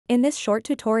In this short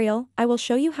tutorial, I will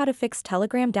show you how to fix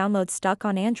Telegram downloads stuck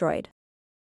on Android.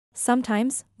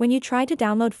 Sometimes, when you try to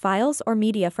download files or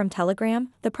media from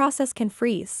Telegram, the process can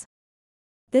freeze.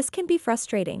 This can be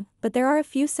frustrating, but there are a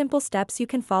few simple steps you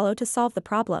can follow to solve the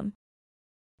problem.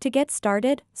 To get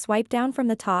started, swipe down from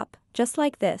the top, just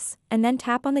like this, and then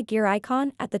tap on the gear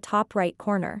icon at the top right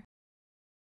corner.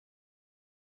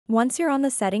 Once you're on the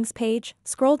settings page,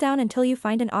 scroll down until you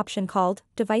find an option called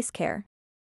Device Care.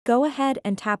 Go ahead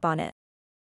and tap on it.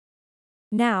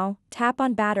 Now, tap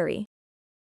on Battery.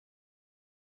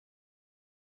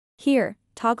 Here,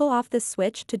 toggle off this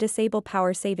switch to disable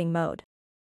power saving mode.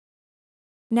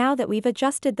 Now that we've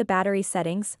adjusted the battery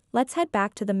settings, let's head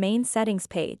back to the main settings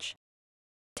page.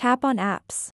 Tap on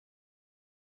Apps.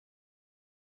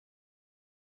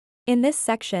 In this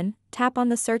section, tap on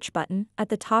the search button at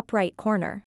the top right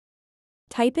corner.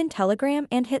 Type in Telegram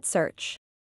and hit search.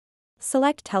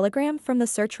 Select Telegram from the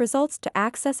search results to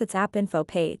access its app info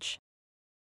page.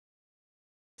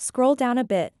 Scroll down a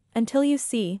bit until you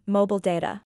see Mobile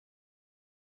Data.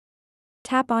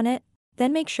 Tap on it,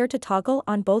 then make sure to toggle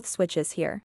on both switches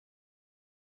here.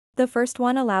 The first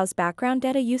one allows background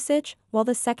data usage, while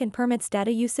the second permits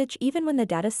data usage even when the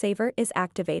data saver is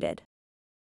activated.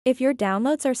 If your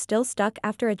downloads are still stuck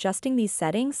after adjusting these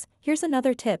settings, here's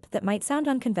another tip that might sound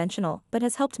unconventional but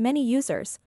has helped many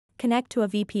users: connect to a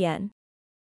VPN.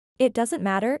 It doesn't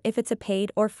matter if it's a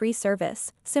paid or free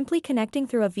service, simply connecting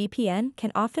through a VPN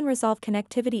can often resolve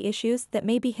connectivity issues that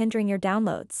may be hindering your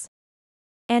downloads.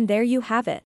 And there you have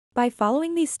it. By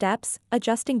following these steps,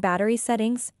 adjusting battery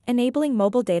settings, enabling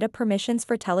mobile data permissions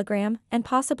for Telegram, and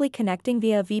possibly connecting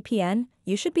via a VPN,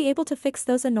 you should be able to fix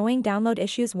those annoying download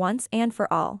issues once and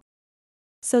for all.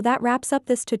 So that wraps up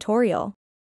this tutorial.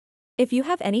 If you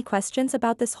have any questions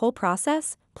about this whole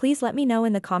process, please let me know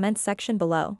in the comments section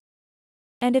below.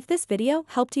 And if this video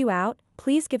helped you out,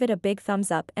 please give it a big thumbs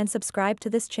up and subscribe to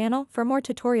this channel for more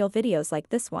tutorial videos like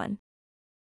this one.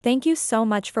 Thank you so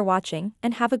much for watching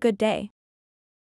and have a good day.